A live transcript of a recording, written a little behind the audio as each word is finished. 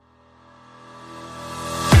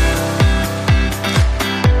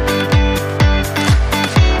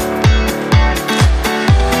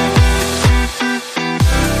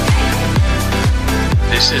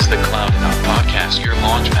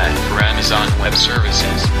web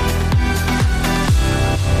services.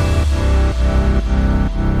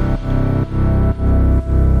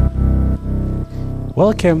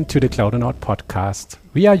 Welcome to the Cloudonaut podcast.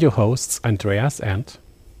 We are your hosts, Andreas and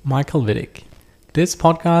Michael Wittig. This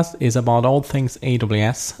podcast is about all things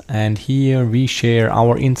AWS, and here we share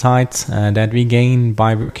our insights that we gain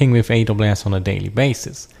by working with AWS on a daily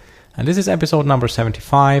basis. And this is episode number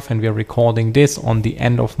 75, and we are recording this on the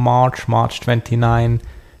end of March 29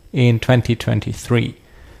 in 2023.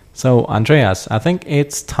 So Andreas, I think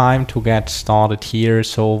it's time to get started here.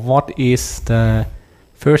 So what is the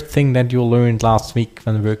first thing that you learned last week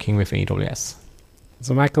when working with AWS?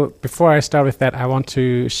 So Michael, before I start with that, I want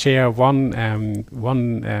to share one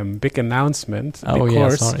big announcement.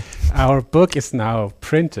 Because our book is now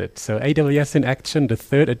printed. So AWS in Action, the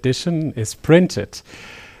 3rd edition, is printed.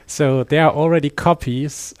 So there are already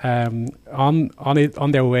copies on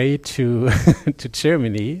their way to to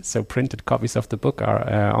Germany. So printed copies of the book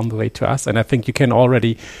are on the way to us, and I think you can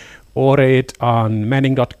already order it on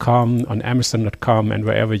Manning.com, on Amazon.com, and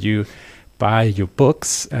wherever you buy your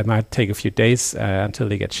books. It might take a few days until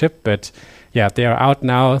they get shipped, but yeah, they are out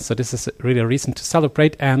now. So this is really a reason to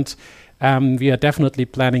celebrate, and we are definitely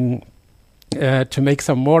planning to make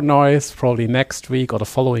some more noise, probably next week or the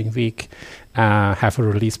following week, have a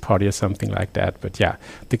release party or something like that. But yeah,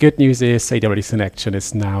 the good news is AWS in Action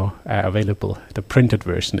is now available. The printed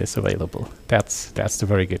version is available. That's the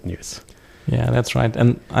very good news. Yeah, that's right.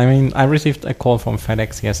 And I mean, I received a call from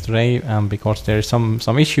FedEx yesterday because there is some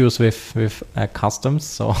issues with customs.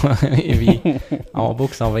 So our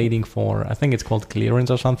books are waiting for, I think it's called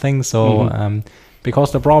clearance or something. So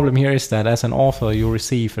because the problem here is that as an author, you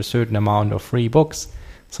receive a certain amount of free books.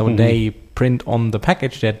 So they print on the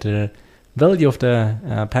package that the value of the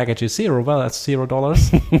package is $0. Well, that's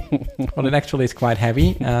 $0, but it actually is quite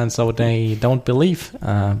heavy, and so they don't believe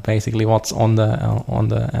basically what's on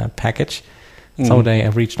the package. So they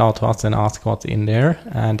have reached out to us and asked what's in there,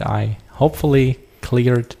 and I hopefully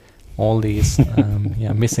cleared all these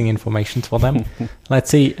missing information for them. Let's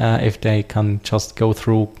see if they can just go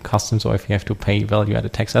through customs or if you have to pay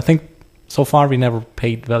value-added tax. I think so far we never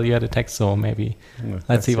paid value-added tax, so maybe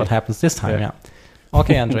let's see what happens this time. Yeah.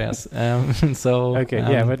 Okay, Andreas.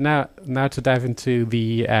 But now to dive into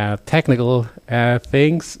the technical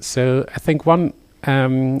things. So I think one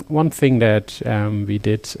thing that we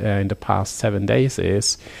did in the past 7 days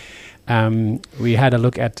is we had a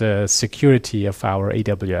look at the security of our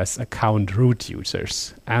AWS account root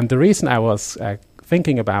users. And the reason I was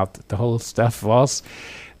thinking about the whole stuff was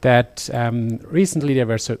that recently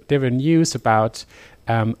there were news about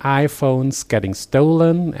iPhones getting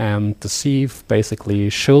stolen and the thief basically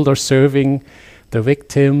shoulder serving the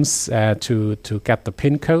victims to get the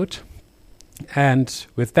PIN code. And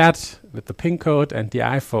with the PIN code and the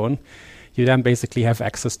iPhone, you then basically have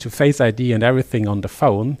access to Face ID and everything on the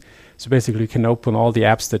phone. So basically you can open all the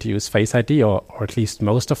apps that use Face ID, or at least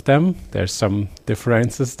most of them. There's some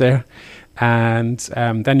differences there. And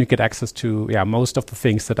then you get access to most of the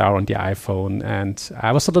things that are on the iPhone. And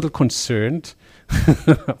I was a little concerned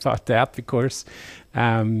about that because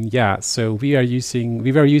so we were using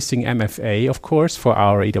MFA, of course, for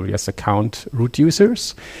our AWS account root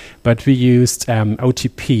users, but we used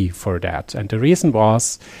OTP for that. And the reason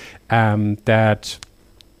was that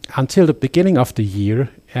until the beginning of the year,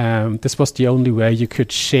 this was the only way you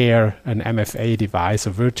could share an MFA device, a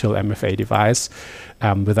virtual MFA device,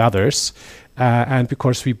 with others. And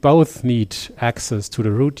because we both need access to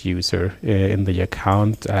the root user in the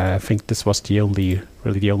account, I think this was the only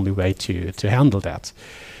way to handle that.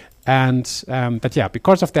 And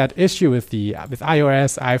because of that issue with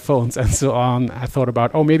iOS, iPhones, and so on, I thought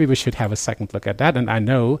about maybe we should have a second look at that. And I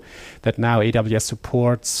know that now AWS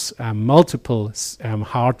supports multiple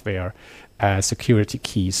hardware security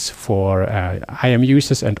keys for IAM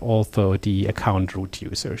users and also the account root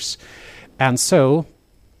users. And so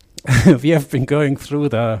we have been going through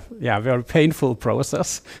the very painful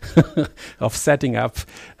process of setting up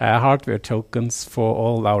hardware tokens for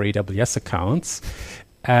all our AWS accounts.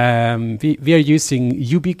 We are using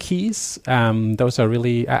YubiKeys. Those are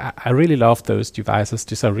really, I really love those devices.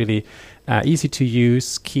 These are really easy to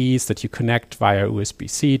use keys that you connect via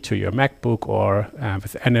USB-C to your MacBook or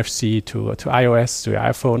with NFC to iOS, to your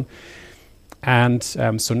iPhone. And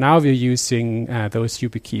so now we're using those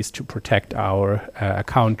YubiKeys to protect our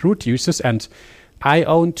account root users. And I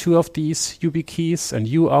own 2 of these YubiKeys, and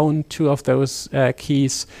you own 2 of those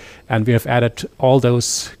keys. And we have added all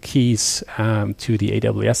those keys to the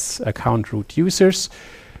AWS account root users.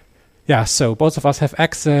 yeah, so both of us have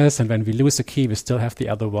access, and when we lose a key, we still have the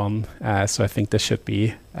other one. So I think this should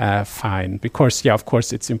be fine. Because, yeah, of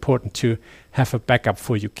course, it's important to have a backup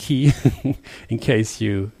for your key in case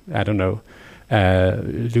you, I don't know,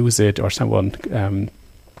 lose it or someone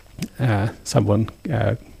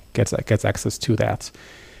gets access to that.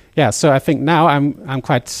 Yeah, so I think now I'm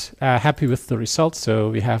quite happy with the results. So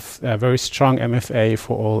we have a very strong MFA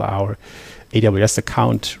for all our AWS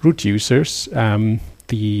account root users.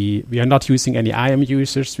 We are not using any IAM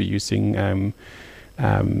users. We're using the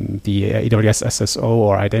AWS SSO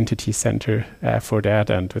or Identity Center for that.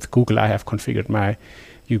 And with Google, I have configured my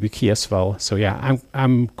YubiKey as well. So yeah,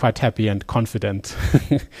 I'm quite happy and confident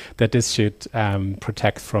that this should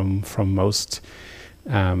protect from most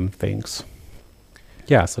things.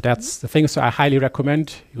 Yeah, so that's the thing. So I highly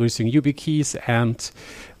recommend using YubiKeys and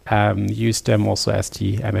use them also as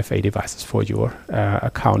the MFA devices for your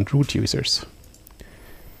account root users.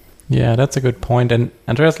 Yeah, that's a good point. And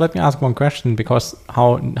Andreas, let me ask one question, because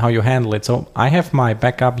how you handle it. So I have my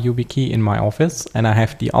backup YubiKey in my office, and I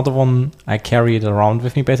have the other one. I carry it around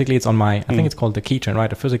with me. Basically, it's on my, I think it's called the keychain,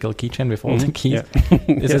 right? A physical keychain with all the keys. Yeah.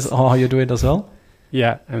 Is this how you do it as well?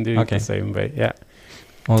 Yeah, I'm doing it the same way. Yeah.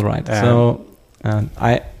 All right. So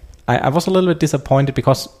I was a little bit disappointed,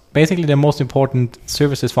 because basically the most important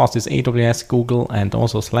services for us is AWS, Google, and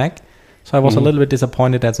also Slack. So I was a little bit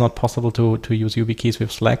disappointed that's not possible to use YubiKeys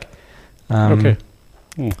with Slack. Because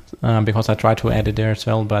I tried to add it there as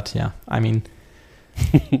well. But yeah, I mean,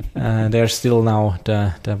 there's still now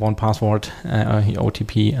the 1Password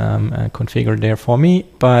OTP configured there for me.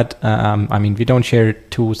 But I mean, we don't share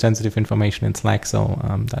too sensitive information in Slack, so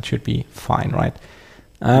that should be fine, right?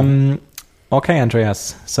 Okay,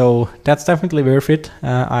 Andreas. So that's definitely worth it.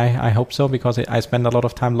 I hope so, because I spent a lot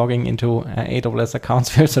of time logging into AWS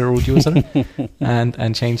accounts as a root user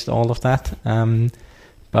and changed all of that.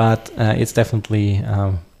 But it's definitely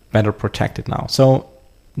better protected now. So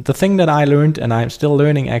the thing that I learned, and I'm still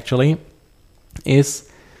learning actually,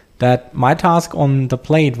 is that my task on the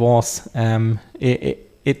plate was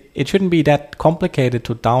it shouldn't be that complicated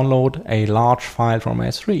to download a large file from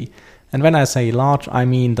S3. And when I say large, I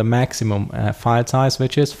mean the maximum file size,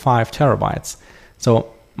 which is 5 terabytes.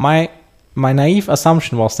 So my naive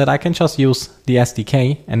assumption was that I can just use the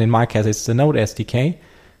SDK, and in my case it's the Node SDK,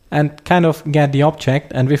 and kind of get the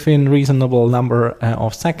object, and within reasonable number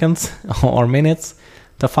of seconds or minutes,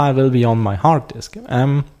 the file will be on my hard disk.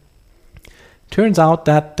 Turns out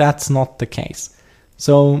that that's not the case.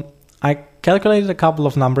 So I calculated a couple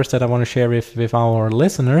of numbers that I want to share with our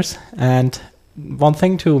listeners, and one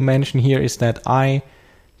thing to mention here is that I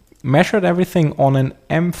measured everything on an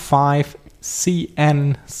M5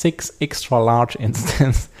 CN6 extra large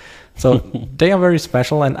instance. So they are very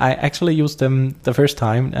special, and I actually used them the first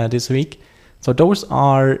time this week. So those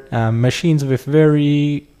are machines with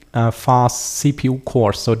very fast CPU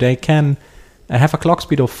cores. So they can have a clock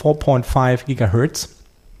speed of 4.5 gigahertz.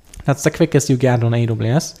 That's the quickest you get on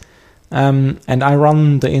AWS. And I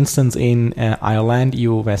run the instance in Ireland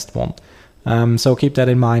EU West 1. So keep that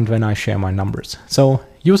in mind when I share my numbers. So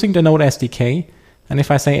using the Node SDK, and if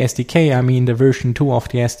I say SDK, I mean the version 2 of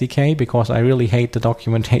the SDK, because I really hate the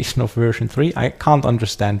documentation of version 3. I can't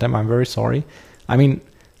understand them. I'm very sorry. I mean,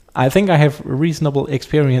 I think I have reasonable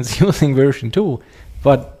experience using version 2,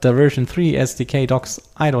 but the version 3 SDK docs,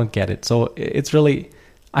 I don't get it. So it's really,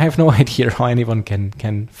 I have no idea how anyone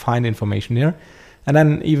can find information here. And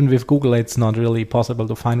then even with Google, it's not really possible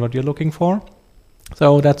to find what you're looking for.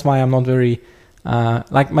 So that's why I'm not very,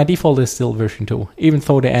 my default is still version 2, even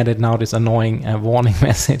though they added now this annoying warning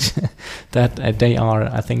message that they are,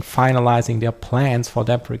 I think, finalizing their plans for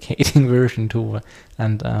deprecating version 2.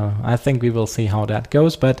 And I think we will see how that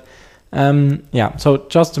goes. But so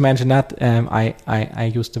just to mention that, I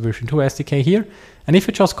used the version 2 SDK here. And if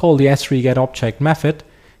you just call the S3 getObject method,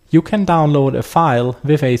 you can download a file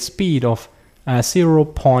with a speed of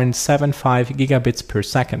 0.75 gigabits per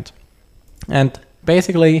second. And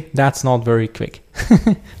basically, that's not very quick,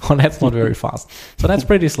 or that's not very fast. So that's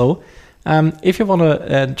pretty slow. If you want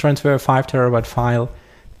to transfer a 5 terabyte file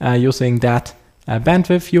using that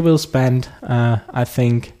bandwidth, you will spend, I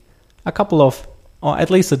think, a couple of, or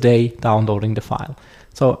at least a day downloading the file.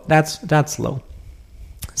 So that's slow.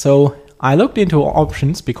 So I looked into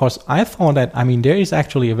options, because I thought that, there is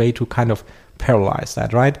actually a way to kind of parallelize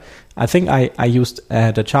that, right? I think I used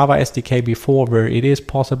the Java SDK before, where it is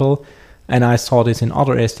possible. And I saw this in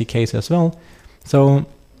other SDKs as well. So,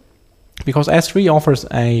 because S3 offers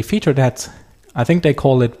a feature that I think they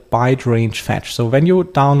call it byte range fetch. So when you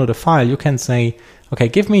download a file, you can say, okay,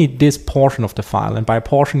 give me this portion of the file. And by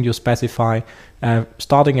portion, you specify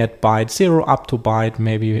starting at byte 0 up to byte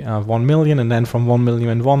maybe 1 million, and then from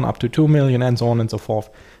 1,000,001 up to 2 million, and so on and so forth.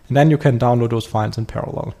 And then you can download those files in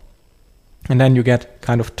parallel. And then you get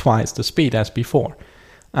kind of twice the speed as before.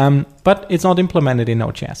 But it's not implemented in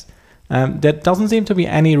Node.js. There doesn't seem to be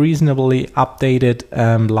any reasonably updated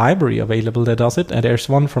library available that does it. There's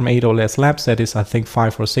one from AWS Labs that is, I think,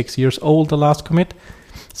 5 or 6 years old, the last commit.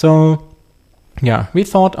 So yeah, we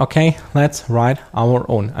thought, okay, let's write our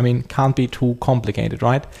own. I mean, can't be too complicated,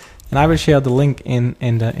 right? And I will share the link in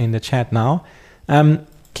the chat now.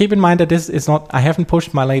 Keep in mind that this is not, I haven't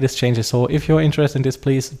pushed my latest changes. So if you're interested in this,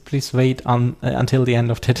 please wait until the end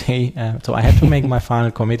of the day. So I had to make my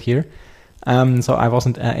final commit here. So I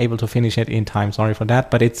wasn't able to finish it in time. Sorry for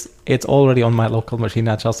that. But it's already on my local machine.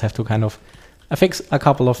 I just have to kind of fix a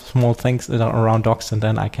couple of small things that are around docs, and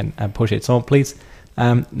then I can push it. So please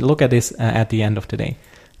look at this at the end of the day.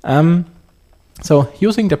 So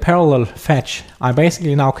using the parallel fetch, I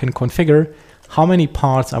basically now can configure how many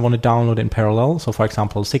parts I want to download in parallel. So for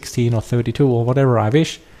example, 16 or 32 or whatever I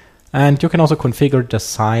wish. And you can also configure the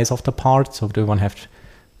size of the parts. So do you want to have,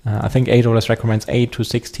 I think AWS recommends 8 to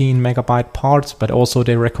 16 megabyte parts, but also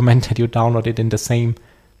they recommend that you download it in the same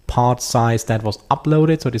part size that was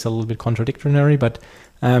uploaded. So this is a little bit contradictory, but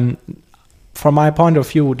from my point of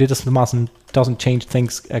view, this doesn't change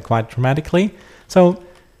things quite dramatically. So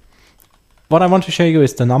what I want to show you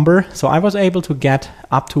is the number. So I was able to get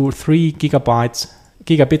up to 3 gigabits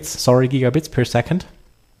per second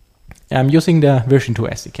using the version 2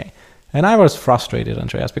 SDK. And I was frustrated,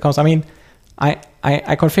 Andreas, because I mean, I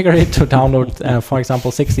configured it to download, for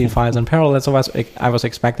example, 16 files in parallel. So I was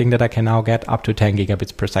expecting that I can now get up to 10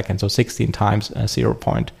 gigabits per second. So 16 times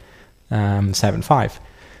 0.75.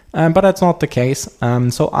 But that's not the case.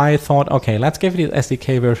 So I thought, okay, let's give the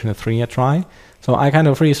SDK version 3 a try. So I kind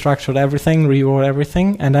of restructured everything, rewrote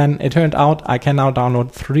everything, and then it turned out I can now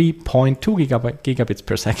download 3.2 gigabits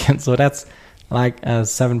per second. So that's like a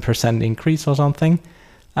 7% increase or something.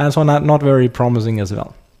 And so not very promising as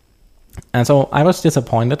well. And so I was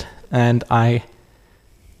disappointed, and I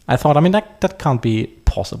thought, I mean, that can't be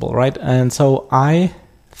possible, right? And so I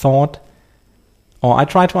thought, or I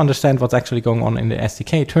tried to understand what's actually going on in the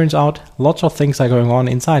SDK. It turns out lots of things are going on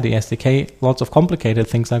inside the SDK. Lots of complicated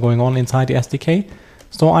things are going on inside the SDK.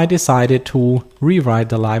 So I decided to rewrite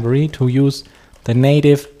the library to use the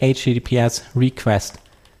native HTTPS request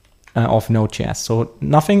of Node.js. So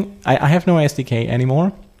nothing, I have no SDK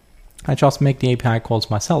anymore. I just make the API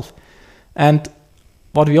calls myself. And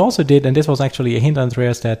what we also did, and this was actually a hint,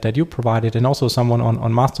 Andreas, that you provided, and also someone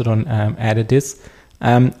on Mastodon added this,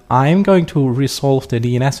 I'm going to resolve the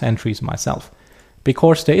DNS entries myself,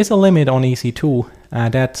 because there is a limit on EC2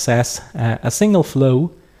 that says a single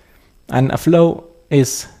flow, and a flow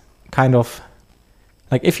is kind of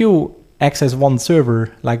like if you access one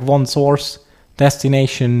server, like one source,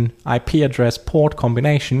 destination, IP address, port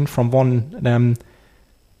combination from one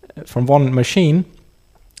machine,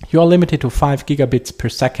 you are limited to 5 gigabits per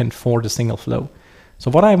second for the single flow. So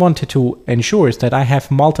what I wanted to ensure is that I have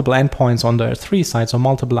multiple endpoints on the 3 sides, or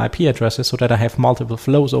multiple IP addresses, so that I have multiple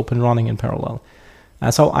flows open running in parallel.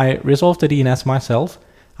 So I resolved the DNS myself.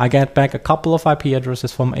 I get back a couple of IP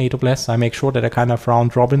addresses from AWS. I make sure that I kind of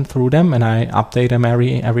round robin through them, and I update them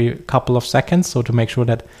every couple of seconds, so to make sure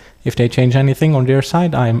that if they change anything on their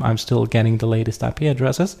side, I'm still getting the latest IP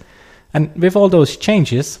addresses. And with all those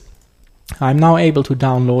changes, I'm now able to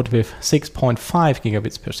download with 6.5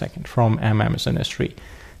 gigabits per second from Amazon S3.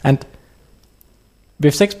 And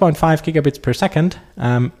with 6.5 gigabits per second,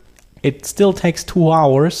 it still takes 2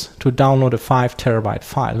 hours to download a 5 terabyte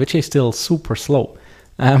file, which is still super slow.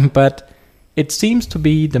 But it seems to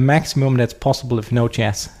be the maximum that's possible with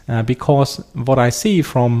Node.js, because what I see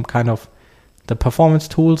from kind of the performance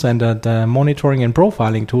tools and the monitoring and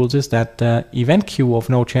profiling tools is that the event queue of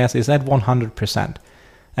Node.js is at 100%.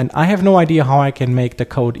 And I have no idea how I can make the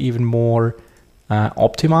code even more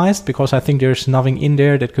optimized, because I think there's nothing in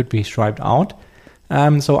there that could be striped out.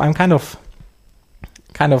 So I'm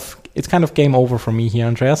it's kind of game over for me here,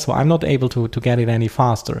 Andreas. So I'm not able to get it any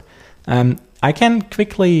faster. I can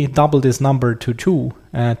quickly double this number to 2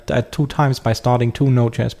 at 2 times by starting 2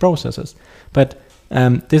 Node.js processes. But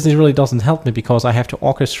this really doesn't help me, because I have to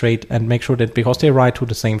orchestrate and make sure that, because they write to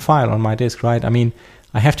the same file on my disk, right? I mean,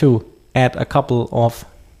 I have to add a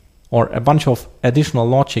bunch of additional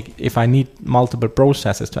logic if I need multiple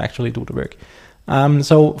processes to actually do the work.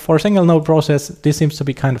 So for a single node process, this seems to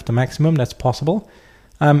be kind of the maximum that's possible.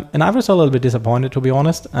 And I was a little bit disappointed, to be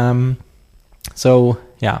honest. So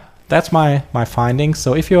yeah, that's my findings.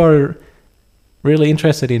 So if you're really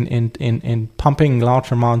interested in pumping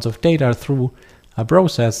large amounts of data through a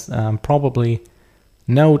process, probably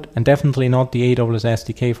Node, and definitely not the AWS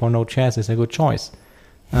SDK for Node.js, is a good choice.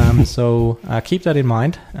 So keep that in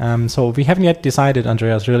mind. So we haven't yet decided,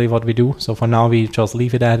 Andreas, really what we do. So for now, we just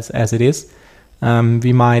leave it as it is.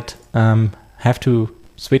 We might have to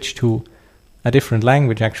switch to a different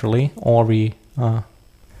language, actually, or we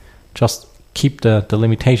just keep the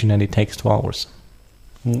limitation and it takes 2 hours.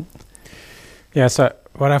 Yeah, so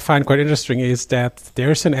what I find quite interesting is that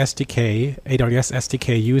there's an SDK, AWS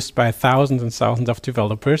SDK, used by thousands and thousands of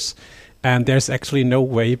developers, and there's actually no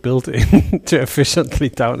way built in to efficiently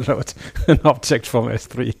download an object from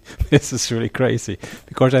S3. This is really crazy,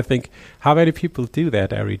 because I think, how many people do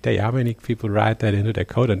that every day? How many people write that into their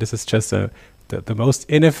code? And this is just the most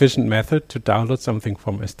inefficient method to download something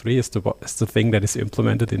from S3 is the thing that is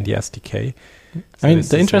implemented in the SDK. So I mean,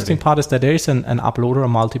 the interesting part is that there is an uploader, a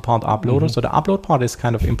multi-part uploader. So the upload part is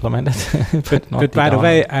kind of implemented. but by the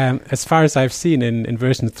way, as far as I've seen in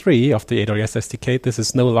version 3 of the AWS SDK, this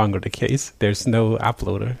is no longer the case. There's no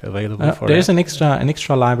uploader available for there is an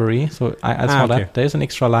extra library. So I saw that. There's an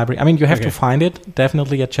extra library. I mean, you have to find it.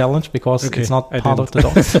 Definitely a challenge because it's not part of the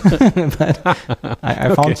docs. But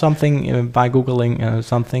I found something by Googling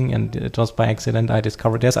something, and just by accident I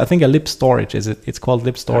discovered there's, I think, a lib storage. It's called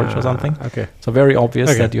lib storage or something. Okay. So very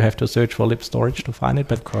obvious that you have to search for lib storage to find it.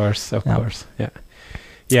 But of course.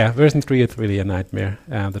 Yeah. Version 3 is really a nightmare.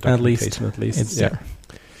 The documentation, at least. It's there.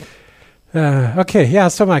 Okay. Yeah.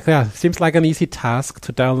 So, Mike, seems like an easy task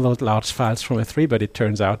to download large files from S3, but it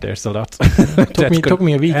turns out there's a lot. Took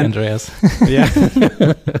me a week, Andreas. Yeah.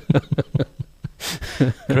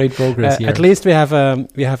 Great progress here. At least we have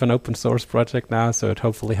an open source project now, so it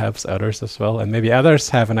hopefully helps others as well, and maybe others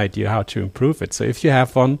have an idea how to improve it. So if you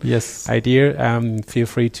have one idea, feel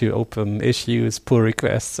free to open issues, pull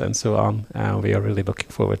requests, and so on. We are really looking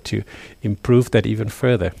forward to improve that even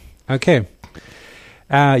further. Okay.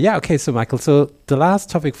 So Michael, so the last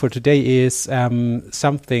topic for today is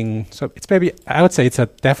something, so it's maybe, I would say it's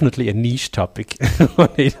definitely a niche topic on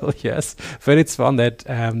AWS, but it's one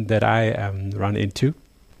that I run into.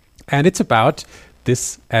 And it's about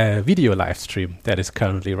this video live stream that is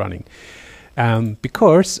currently running. So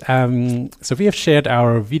we have shared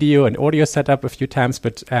our video and audio setup a few times,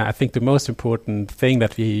 but I think the most important thing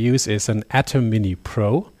that we use is an Atom Mini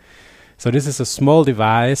Pro. So this is a small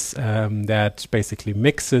device that basically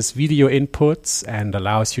mixes video inputs and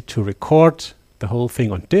allows you to record the whole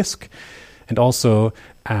thing on disk and also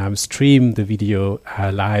stream the video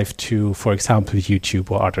live to, for example,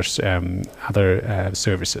 YouTube or other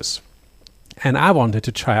services. And I wanted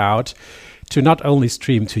to try out to not only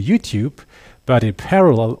stream to YouTube, but in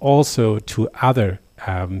parallel also to other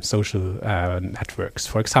social networks,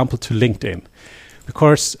 for example, to LinkedIn.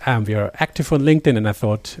 Because we are active on LinkedIn, and I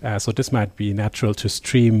thought, so this might be natural to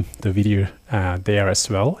stream the video there as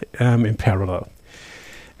well in parallel.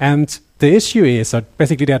 And the issue is,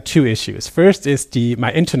 basically there are two issues. First is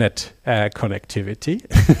my internet connectivity.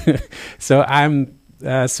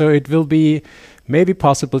 So it will be maybe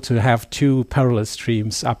possible to have two parallel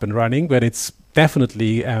streams up and running, but it's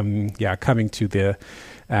definitely coming to the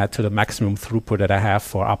maximum throughput that I have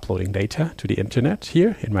for uploading data to the internet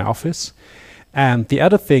here in my office. And the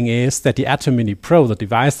other thing is that the Atom Mini Pro, the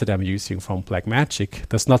device that I'm using from Blackmagic,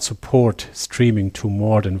 does not support streaming to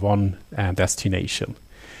more than one destination.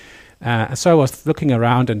 So I was looking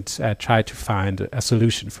around and tried to find a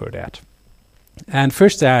solution for that. And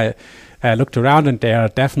first I looked around, and there are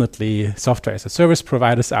definitely software as a service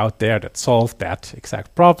providers out there that solve that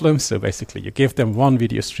exact problem. So basically you give them one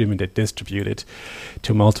video stream and they distribute it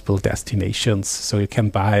to multiple destinations. So you can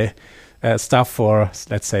buy stuff for,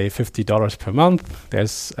 let's say, $50 per month.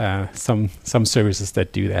 There's some services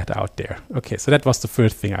that do that out there. Okay, so that was the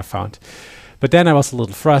first thing I found. But then I was a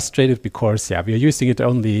little frustrated because, we are using it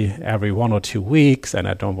only every 1 or 2 weeks, and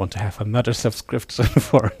I don't want to have another subscription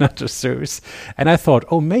for another service. And I thought,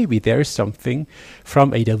 maybe there is something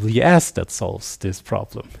from AWS that solves this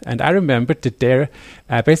problem. And I remembered that there,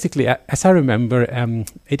 basically, as I remember,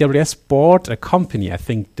 AWS bought a company, I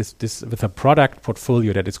think, this with a product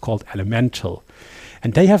portfolio that is called Elemental.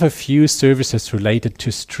 And they have a few services related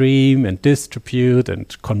to stream and distribute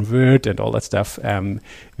and convert and all that stuff,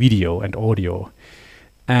 video and audio.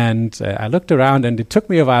 And I looked around, and it took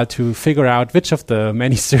me a while to figure out which of the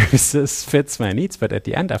many services fits my needs. But at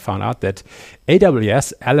the end, I found out that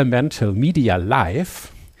AWS Elemental Media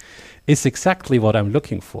Live is exactly what I'm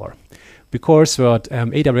looking for. Because what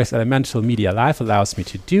AWS Elemental Media Live allows me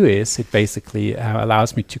to do is it basically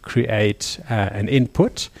allows me to create an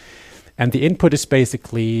input. And the input is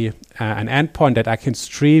basically an endpoint that I can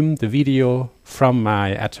stream the video from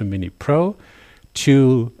my Atom Mini Pro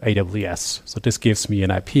to AWS. So this gives me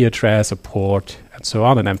an IP address, a port, and so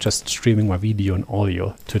on, and I'm just streaming my video and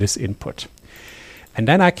audio to this input. And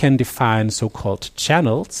then I can define so-called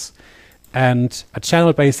channels, and a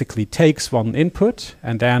channel basically takes one input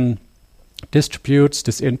and then distributes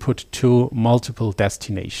this input to multiple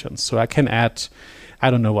destinations. So I can add, I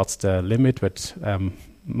don't know what's the limit, but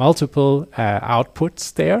multiple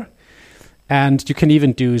outputs there. And you can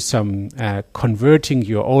even do some converting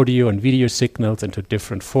your audio and video signals into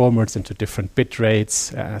different formats, into different bit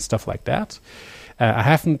rates, stuff like that. I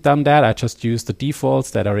haven't done that. I just use the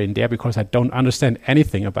defaults that are in there because I don't understand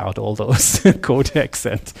anything about all those codecs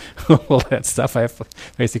and all that stuff. I have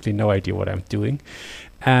basically no idea what I'm doing.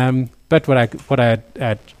 But what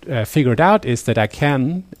I figured out is that I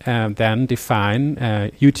can then define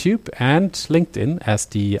YouTube and LinkedIn as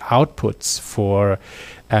the outputs for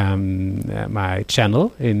my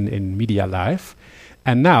channel in Media Live.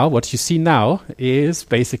 And now what you see now is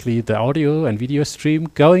basically the audio and video stream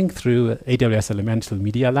going through AWS Elemental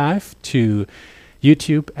Media Live to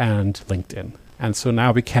YouTube and LinkedIn. And so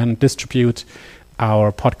now we can distribute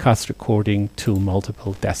our podcast recording to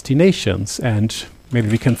multiple destinations. And maybe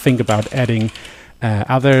we can think about adding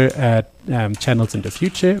other channels in the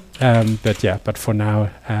future. But for now,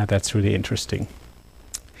 that's really interesting.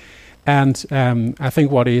 And I think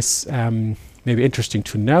what is maybe interesting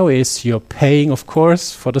to know is you're paying, of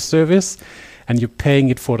course, for the service, and you're paying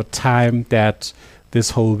it for the time that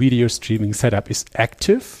this whole video streaming setup is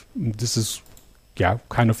active. This is,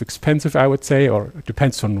 kind of expensive, I would say, or it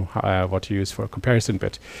depends on what you use for a comparison,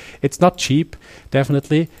 but it's not cheap,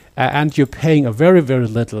 definitely. And you're paying a very, very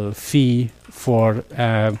little fee for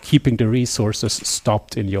keeping the resources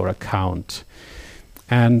stopped in your account.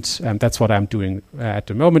 And that's what I'm doing at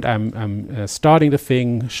the moment. I'm starting the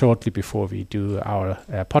thing shortly before we do our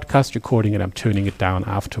podcast recording, and I'm turning it down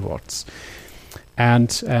afterwards.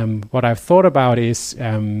 And what I've thought about is,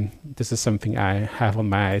 this is something I have on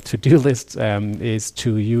my to-do list, is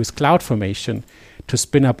to use CloudFormation to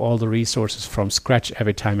spin up all the resources from scratch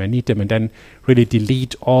every time I need them, and then really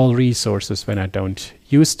delete all resources when I don't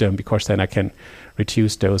use them, because then I can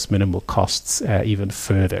reduce those minimal costs even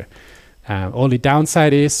further. Only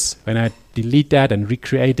downside is when I delete that and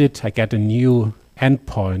recreate it, I get a new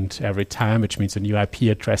endpoint every time, which means a new IP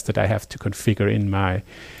address that I have to configure in my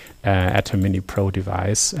Atom Mini Pro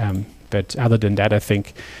device. But other than that, I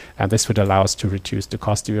think this would allow us to reduce the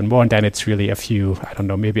cost even more. And then it's really a few, I don't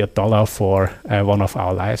know, maybe $1 for one of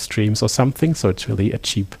our live streams or something. So it's really a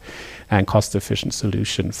cheap and cost-efficient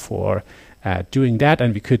solution for doing that.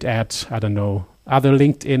 And we could add, I don't know, other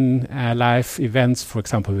LinkedIn live events, for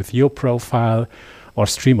example, with your profile, or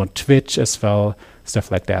stream on Twitch as well,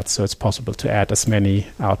 stuff like that. So it's possible to add as many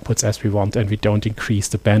outputs as we want, and we don't increase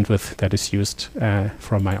the bandwidth that is used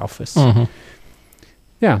from my office. Mm-hmm.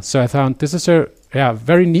 Yeah, so I found this is a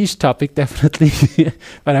very niche topic, definitely,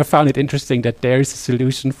 but I found it interesting that there is a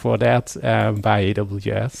solution for that by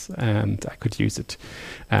AWS, and I could use it.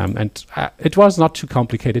 And it was not too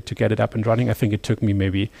complicated to get it up and running. I think it took me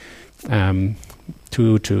maybe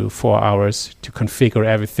 2 to 4 hours to configure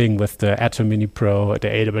everything with the Atom Mini Pro, the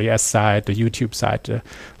AWS side, the YouTube side, the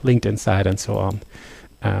LinkedIn side, and so on.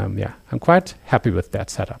 I'm quite happy with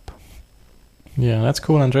that setup. Yeah, that's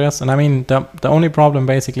cool, Andreas. And I mean, the only problem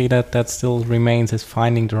basically that still remains is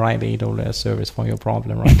finding the right AWS service for your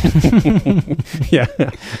problem, right? Yeah,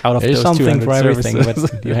 out of there's those something for everything, services.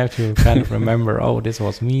 but you have to kind of remember, this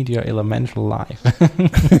was Media Elemental Live.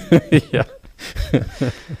 Yeah,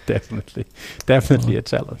 definitely a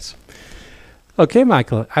challenge. Okay,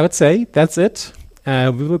 Michael, I would say that's it.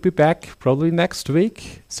 We will be back probably next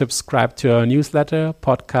week. Subscribe to our newsletter,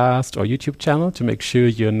 podcast, or YouTube channel to make sure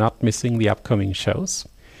you're not missing the upcoming shows.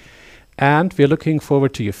 And we're looking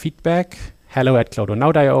forward to your feedback.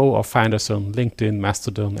 hello@cloudonaut.io, or find us on LinkedIn,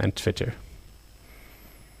 Mastodon, and Twitter.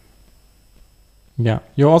 Yeah,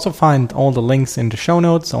 you'll also find all the links in the show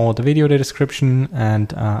notes or the video description.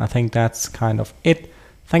 And I think that's kind of it.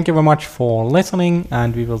 Thank you very much for listening,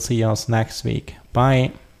 and we will see us next week.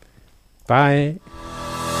 Bye. Bye.